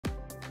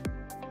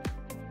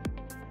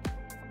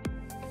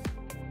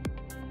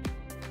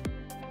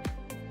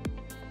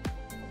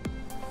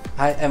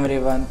Hi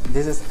everyone,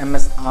 this is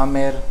MS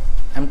Amir,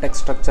 M.Tech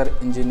Structure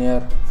Engineer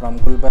from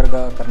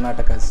Gulbarga,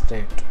 Karnataka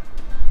State.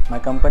 My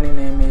company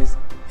name is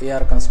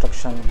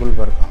A.R.Construction,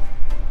 Gulbarga.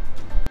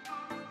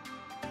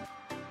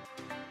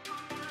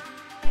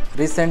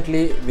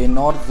 Recently, we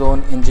North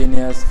Zone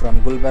engineers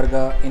from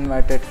Gulbarga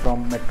invited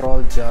from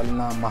Metaroll,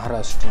 Jalna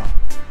Maharashtra.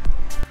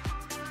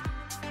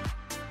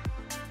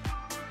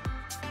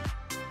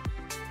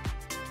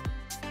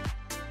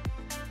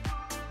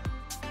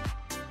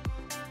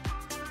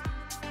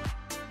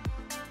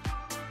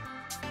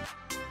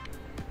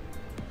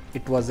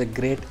 It was a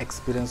great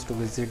experience to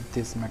visit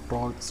this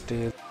Metaroll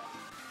stage.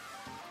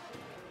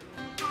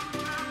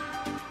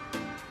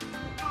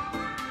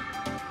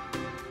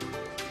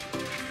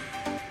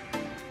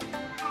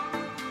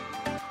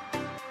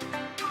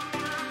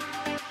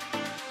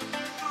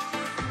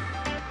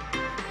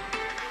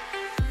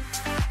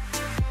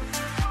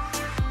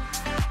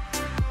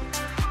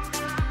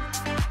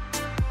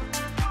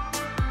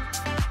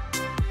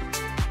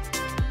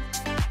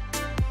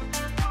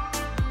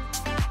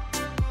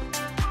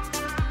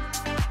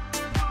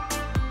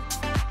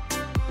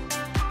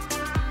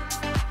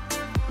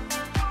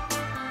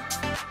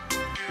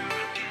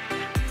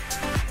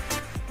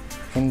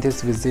 In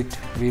this visit,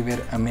 we were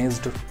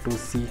amazed to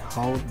see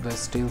how the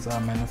steels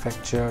are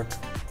manufactured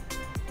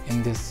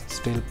in this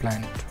steel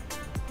plant.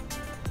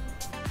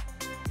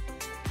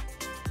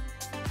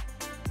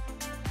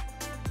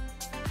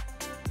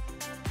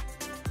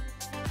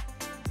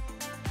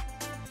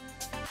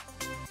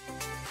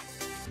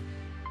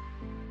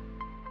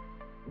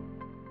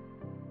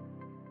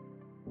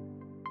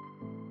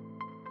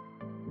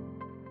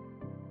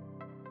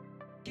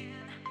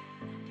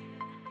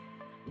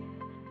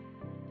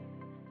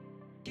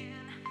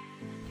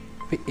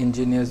 We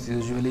engineers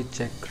usually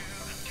check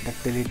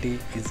ductility,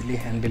 easily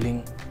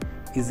handling,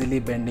 easily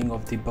bending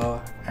of the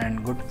bar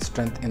and good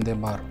strength in the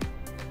bar.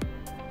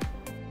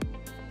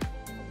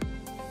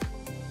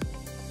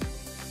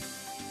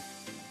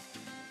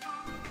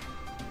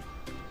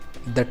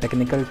 The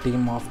technical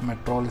team of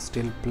Metaroll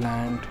steel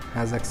plant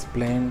has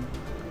explained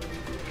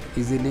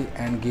easily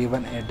and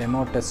given a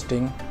demo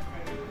testing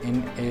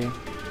in a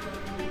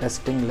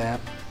testing lab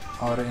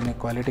or in a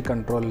quality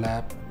control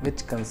lab,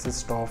 which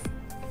consists of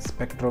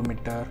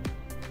spectrometer,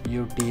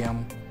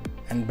 UTM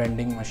and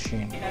bending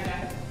machine.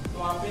 तो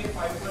आप एक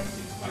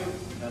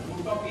 5.65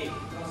 root of A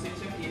cross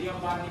section area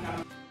बाहर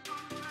निकालना।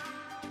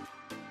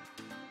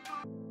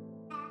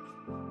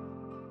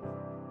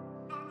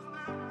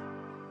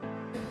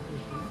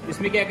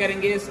 इसमें क्या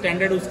करेंगे,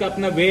 standard उसका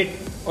अपना वेट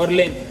और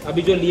लेंथ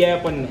अभी जो लिया है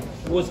अपन ने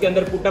वो उसके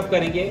अंदर पुटअप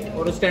करेंगे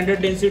और स्टैंडर्ड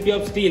डेंसिटी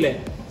ऑफ स्टील है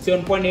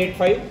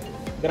 7.85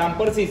 ग्राम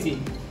पर सीसी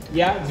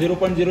या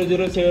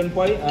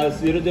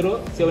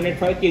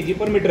 0.00785 kg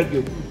per meter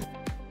cube.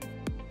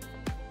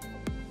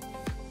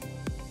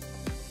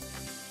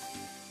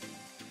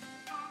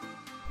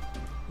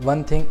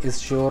 One thing is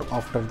sure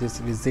after this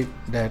visit,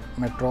 that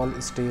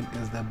Metaroll steel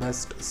is the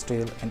best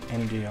steel in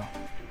India.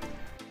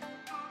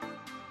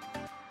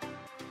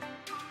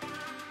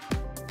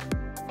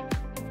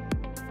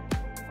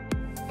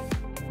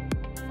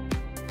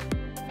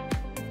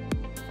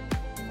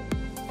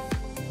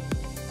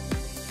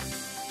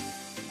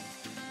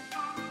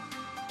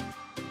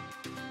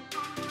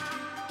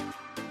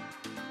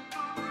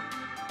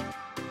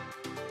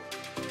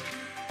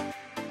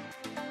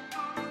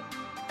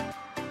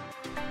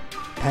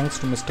 Thanks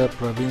to Mr.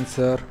 Praveen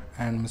sir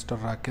and Mr.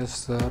 Rakesh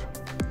sir,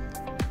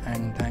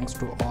 and thanks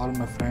to all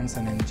my friends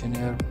and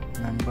engineer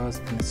members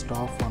and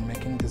staff for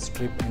making this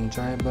trip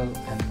enjoyable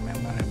and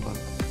memorable.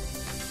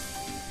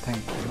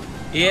 Thank you.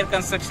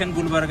 A.R.Construction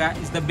Gulbarga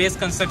is the best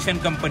construction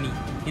company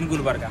in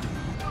Gulbarga.